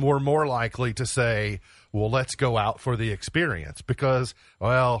then were more likely to say, "Well, let's go out for the experience," because,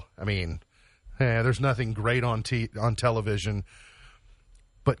 well, I mean. There's nothing great on television.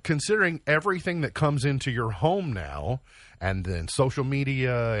 But considering everything that comes into your home now, and then social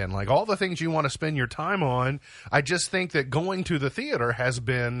media and like all the things you want to spend your time on, I just think that going to the theater has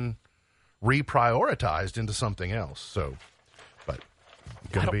been reprioritized into something else. So, but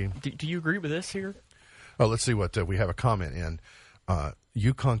do you agree with this here? Oh, let's see what we have a comment in.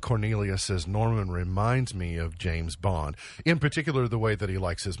 Yukon Cornelia says Norman reminds me of James Bond, in particular the way that he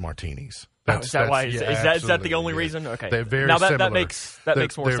likes his martinis. Is that the only reason? Okay, they're very similar. That makes more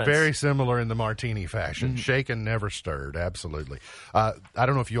sense. They're very similar in the martini fashion. Shaken, never stirred. Absolutely. I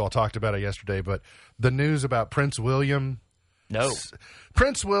don't know if you all talked about it yesterday, but the news about Prince William. No,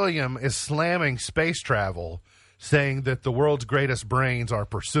 Prince William is slamming space travel, saying that the world's greatest brains are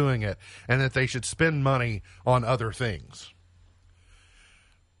pursuing it and that they should spend money on other things.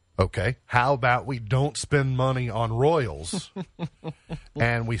 Okay, how about we don't spend money on royals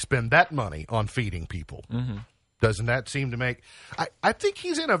and we spend that money on feeding people? Mm-hmm. Doesn't that seem to make... I think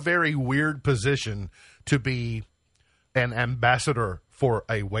he's in a very weird position to be an ambassador for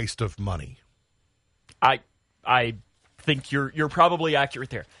a waste of money. I think you're probably accurate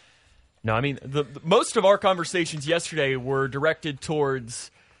there. No, I mean, the most of our conversations yesterday were directed towards...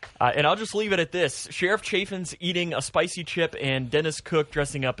 and I'll just leave it at this. Sheriff Chafin's eating a spicy chip and Dennis Cook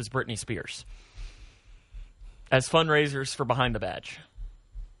dressing up as Britney Spears as fundraisers for Behind the Badge.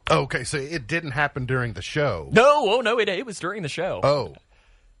 Okay, so it didn't happen during the show. No, it was during the show. Oh.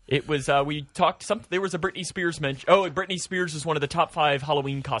 It was, we talked, there was a Britney Spears mention. Oh, Britney Spears is one of the top 5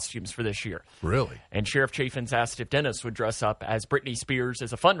 Halloween costumes for this year. Really? And Sheriff Chafin's asked if Dennis would dress up as Britney Spears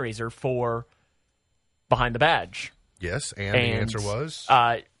as a fundraiser for Behind the Badge. Yes, and the answer was?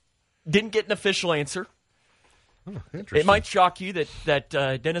 Didn't get an official answer. Oh, interesting. It might shock you that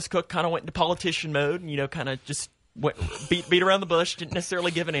Dennis Cook kind of went into politician mode and, kind of just beat around the bush, didn't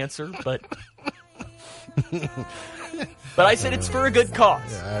necessarily give an answer, but but I said it's for a good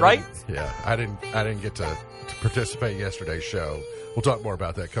cause, right? I didn't get to participate in yesterday's show. We'll talk more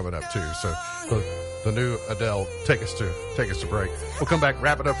about that coming up too. So the new Adele, take us to break. We'll come back,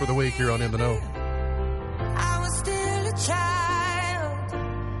 wrap it up for the week here on In the Know. I was still a child,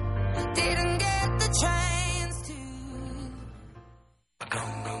 didn't get the chance to.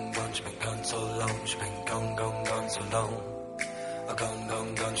 Gone, gone, gone, she been gone so long, she been gone, gone, gone so long. Gone,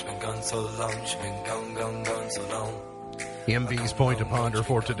 gone, gone, she been gone so long, she been gone, gone, gone so long. MV's point to ponder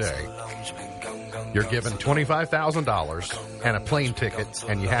for today. You're given $25,000 and a plane ticket,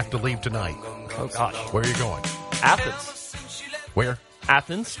 and you have to leave tonight. Oh, gosh. Where are you going? Athens. Where?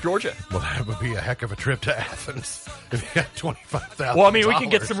 Athens, Georgia. Well, that would be a heck of a trip to Athens if you got $25,000. Well, I mean, we can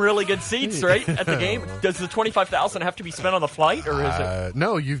get some really good seats, right, at the game. Does the $25,000 have to be spent on the flight, or is it?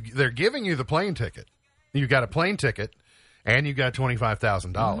 No, they're giving you the plane ticket. You got a plane ticket, and you got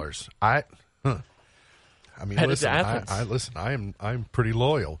 $25,000. Mm-hmm. I mean, listen. I'm pretty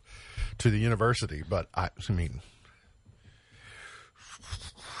loyal to the university, but I mean,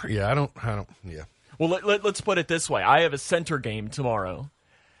 yeah, I don't. Yeah. Well, let's put it this way. I have a center game tomorrow,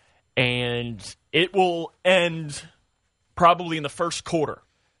 and it will end probably in the first quarter.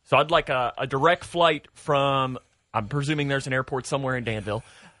 So I'd like a direct flight from, I'm presuming there's an airport somewhere in Danville,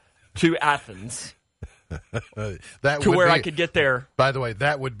 to Athens. Where I could get there. By the way,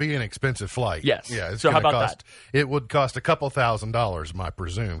 that would be an expensive flight. Yes. Yeah. So how about that? It would cost a couple $1,000s, I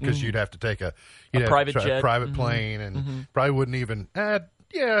presume, because you'd have to take a private jet, private plane, and probably wouldn't even.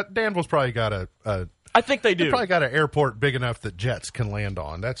 Danville's probably got a. I think they do. Probably got an airport big enough that jets can land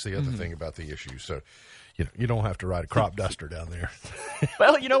on. That's the other thing about the issue. So, you don't have to ride a crop duster down there.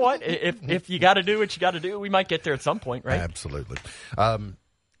 Well, you know what? If you got to do what you got to do, we might get there at some point, right? Absolutely.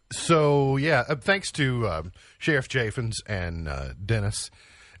 So, thanks to Sheriff Chaffins and Dennis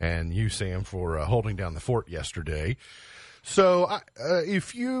and you, Sam, for holding down the fort yesterday. So,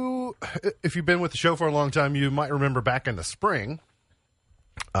 if you've been with the show for a long time, you might remember back in the spring,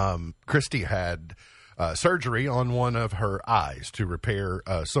 Christy had surgery on one of her eyes to repair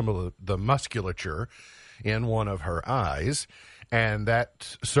some of the musculature in one of her eyes. And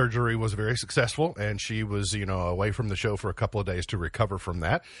that surgery was very successful, and she was, away from the show for a couple of days to recover from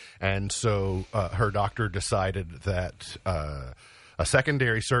that. And so her doctor decided that a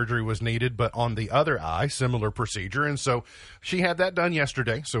secondary surgery was needed, but on the other eye, similar procedure. And so she had that done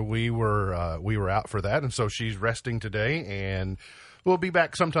yesterday. So we were out for that, and so she's resting today, and we'll be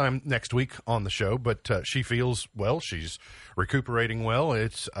back sometime next week on the show. But she feels well. She's recuperating well.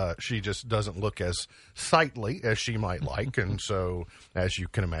 She just doesn't look as sightly as she might like. And so, as you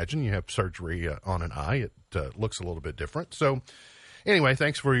can imagine, you have surgery on an eye. It looks a little bit different. So anyway,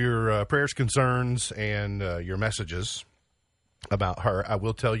 thanks for your prayers, concerns, and your messages about her. I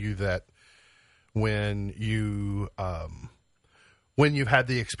will tell you that when you've had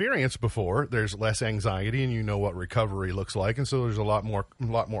the experience before, there's less anxiety, and you know what recovery looks like, and so there's a lot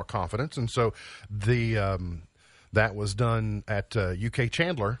more confidence. And so that was done at UK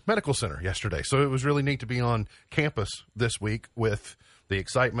Chandler Medical Center yesterday. So it was really neat to be on campus this week with the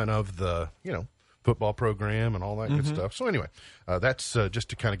excitement of the football program and all that good stuff. So anyway, that's just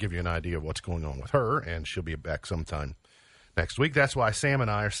to kind of give you an idea of what's going on with her, and she'll be back sometime next week. That's why Sam and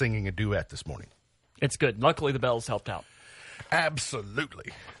I are singing a duet this morning. It's good. Luckily, the bells helped out.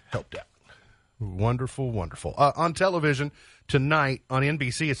 Absolutely helped out. Wonderful, wonderful. On television tonight on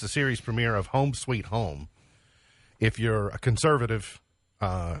NBC, it's the series premiere of Home Sweet Home. If you're a conservative,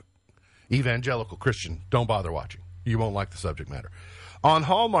 evangelical Christian, don't bother watching. You won't like the subject matter. On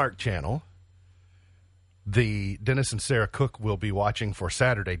Hallmark Channel, the Dennis and Sarah Cook will be watching for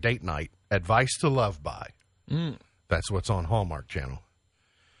Saturday date night, Advice to Love By. That's what's on Hallmark Channel.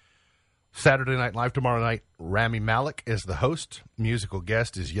 Saturday Night Live tomorrow night, Rami Malek is the host. Musical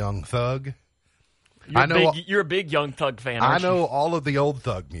guest is Young Thug. You're a big Young Thug fan, I aren't know you? all of the old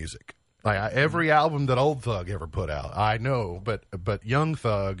Thug music. Like every album that old Thug ever put out, I know. But Young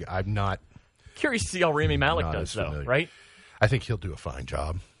Thug, I'm not. Curious to see how Rami Malek does, though, right? I think he'll do a fine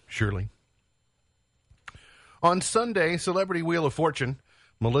job, surely. On Sunday, Celebrity Wheel of Fortune,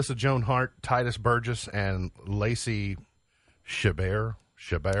 Melissa Joan Hart, Titus Burgess, and Lacey Chabert,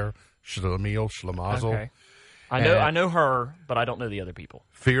 Schlemazel. Okay. I know her, but I don't know the other people.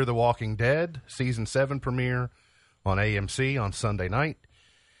 Fear the Walking Dead, Season 7 premiere on AMC on Sunday night,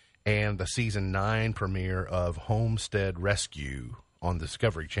 and the Season 9 premiere of Homestead Rescue on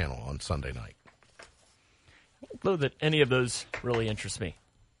Discovery Channel on Sunday night. I don't know that any of those really interest me.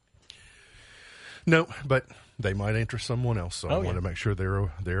 No, but they might interest someone else, so I want to make sure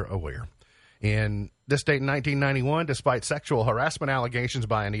they're aware. In this date in 1991, despite sexual harassment allegations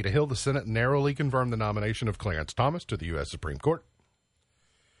by Anita Hill, the Senate narrowly confirmed the nomination of Clarence Thomas to the U.S. Supreme Court.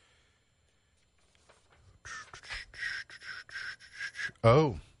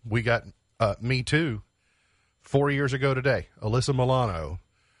 Oh, we got Me Too. 4 years ago today, Alyssa Milano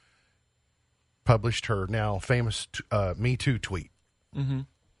published her now famous Me Too tweet. Mm-hmm.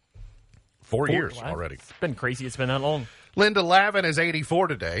 4 years already. It's been crazy. It's been that long. Linda Lavin is 84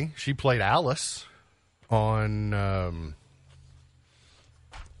 today. She played Alice on I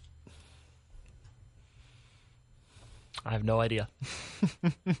have no idea.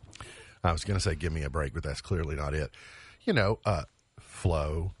 I was going to say Give Me a Break, but that's clearly not it. You know,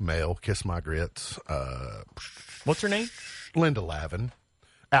 Flo, Male, Kiss My Grits. What's her name? Linda Lavin.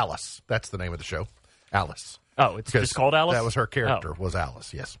 Alice. That's the name of the show. Alice. Oh, it's just called Alice? That was her character, was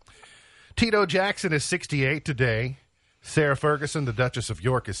Alice, yes. Tito Jackson is 68 today. Sarah Ferguson, the Duchess of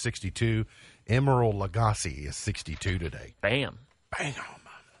York, is 62. Emerald Lagasse is 62 today. Bam. Bam.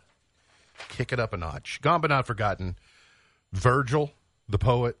 Kick it up a notch. Gone but not forgotten. Virgil, the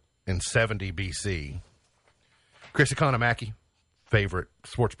poet, in 70 BC. Chris Economaki, famous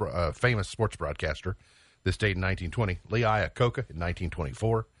sports broadcaster, this date in 1920. Lee Iacocca in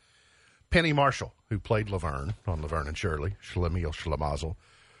 1924. Penny Marshall, who played Laverne on Laverne and Shirley, Schlemiel Schlemazel,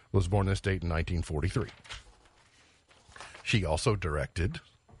 was born this date in 1943. She also directed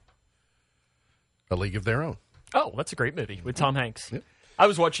A League of Their Own. Oh, that's a great movie with Tom Hanks. Yep. I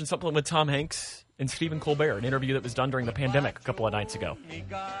was watching something with Tom Hanks and Stephen Colbert, an interview that was done during the pandemic a couple of nights ago.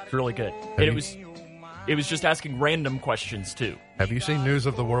 It's really good. And it was just asking random questions, too. Have you seen News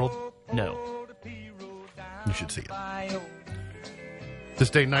of the World? No. You should see it. This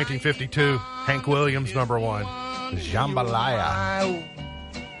day in 1952, Hank Williams, number one, Jambalaya.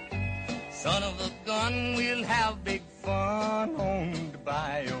 Son of a gun, we'll have big fun on the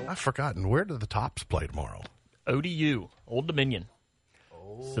bayou. I've forgotten. Where do the Tops play tomorrow? ODU, Old Dominion.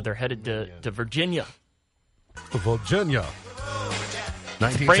 So they're headed to Virginia. Virginia.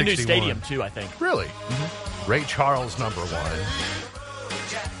 1961. Brand new stadium, too, I think. Really? Mm-hmm. Ray Charles, number one.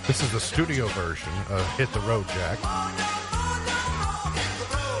 This is the studio version of Hit the Road Jack.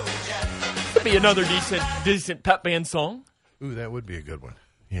 Could be another decent pep band song. Ooh, that would be a good one.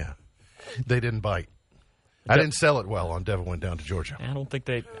 Yeah. They didn't bite. I didn't sell it well on Devil Went Down to Georgia. I don't think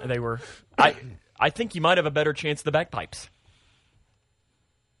they were. I think you might have a better chance of the bagpipes.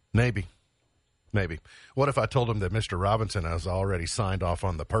 Maybe. What if I told him that Mr. Robinson has already signed off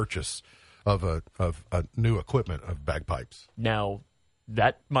on the purchase of a new equipment of bagpipes? Now,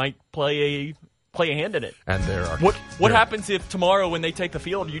 that might play a hand in it. And there are what happens if tomorrow when they take the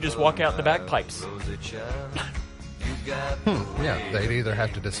field you just walk out the bagpipes? Yeah, they'd either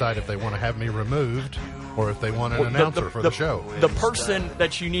have to decide if they want to have me removed or if they want an announcer for the show. The person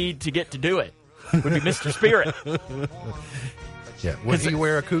that you need to get to do it would be Mr. Spirit. Yeah, would he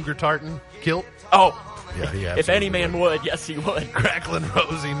wear a cougar tartan kilt? Oh, yeah, he if any man would, yes, he would. Cracklin'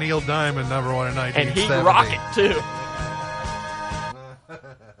 Rosie, Neil Diamond, number one in 1970. And he'd rock it, too.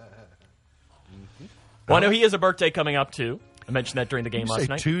 Well, I know he has a birthday coming up, too. I mentioned that during the game last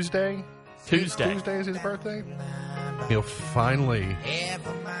night. Tuesday? Tuesday is his birthday? He'll finally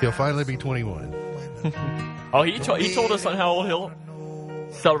be 21. Oh, he told us on how old he'll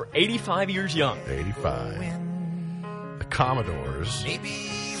celebrate. 85 years young. 85. The Commodores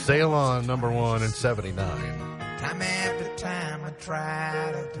sail on number one in 79. Time after time I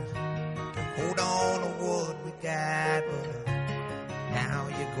try to hold on to what we got, but now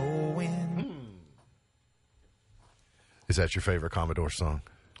you're going. Is that your favorite Commodore song?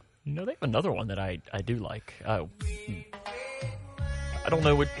 No, they have another one that I do like. I don't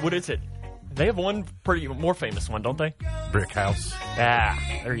know what is it. They have one more famous one, don't they? Brick House. Yeah,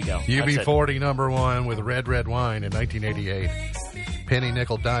 there you go. UB40 #1 with Red Red Wine in 1988. Penny,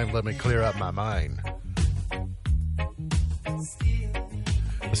 nickel, dime, let me clear up my mind.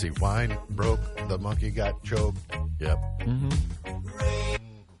 Let's see, wine broke, the monkey got choked. Yep.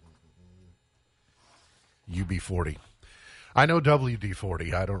 UB40. I know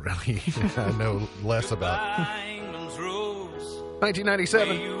WD-40. I don't really. I know less about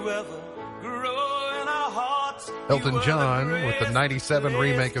 1997. Elton John with the 97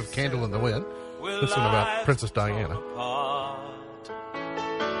 remake of Candle in the Wind. This one about Princess Diana.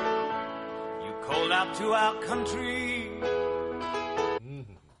 You called out to our country.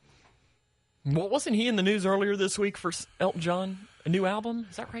 Well, wasn't he in the news earlier this week for Elton John? A new album?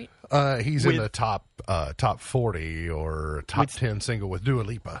 Is that right? He's in the top 40 or top 10 single with Dua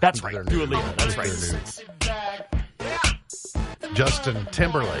Lipa. That's right. Dua Lipa. That's right. Justin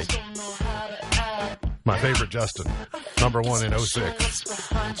Timberlake. My favorite Justin. #1 in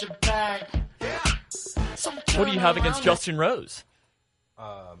 06. What do you have against Justin Rose?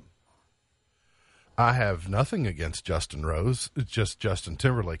 I have nothing against Justin Rose. It's just Justin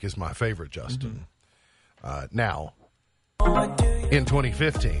Timberlake is my favorite Justin. Now, in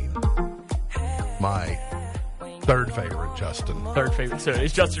 2015, my third favorite Justin. Third favorite. So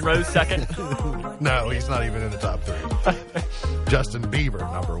is Justin Rose second? No, he's not even in the top 3. Justin Bieber,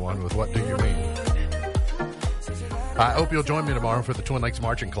 #1 with What Do You Mean? I hope you'll join me tomorrow for the Twin Lakes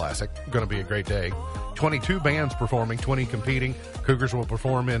Marching Classic. Going to be a great day. 22 bands performing, 20 competing. Cougars will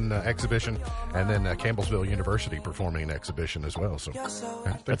perform in exhibition, and then Campbellsville University performing in exhibition as well. So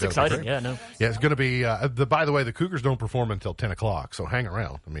that's exciting. Yeah, no. Yeah, it's going to be. By the way, the Cougars don't perform until 10 o'clock, so hang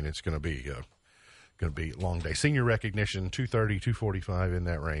around. I mean, it's going to be a long day. Senior recognition, 2:30, 2:45 in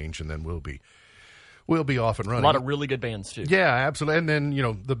that range, and then we'll be off and running. A lot of really good bands, too. Yeah, absolutely. And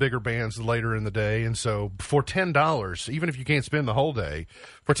then, the bigger bands later in the day. And so for $10, even if you can't spend the whole day,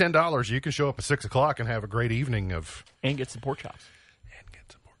 for $10, you can show up at 6 o'clock and have a great evening of... And get some pork chops.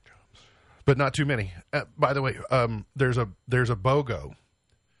 But not too many. By the way, there's a BOGO.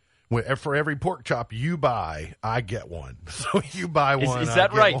 For every pork chop you buy, I get one. So you buy one, is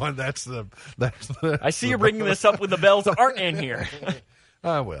that right? One. That's the. I see you're bringing this up with the bells that aren't in here.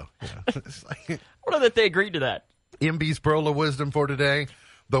 Well, I don't know that they agreed to that. MB's Pearl of Wisdom for today.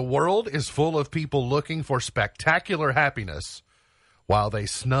 The world is full of people looking for spectacular happiness while they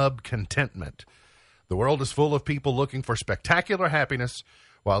snub contentment. The world is full of people looking for spectacular happiness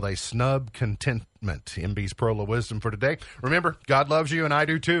while they snub contentment. MB's Pearl of Wisdom for today. Remember, God loves you and I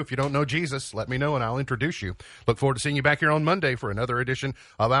do too. If you don't know Jesus, let me know and I'll introduce you. Look forward to seeing you back here on Monday for another edition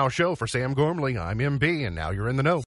of our show. For Sam Gormley, I'm MB, and now you're in the know.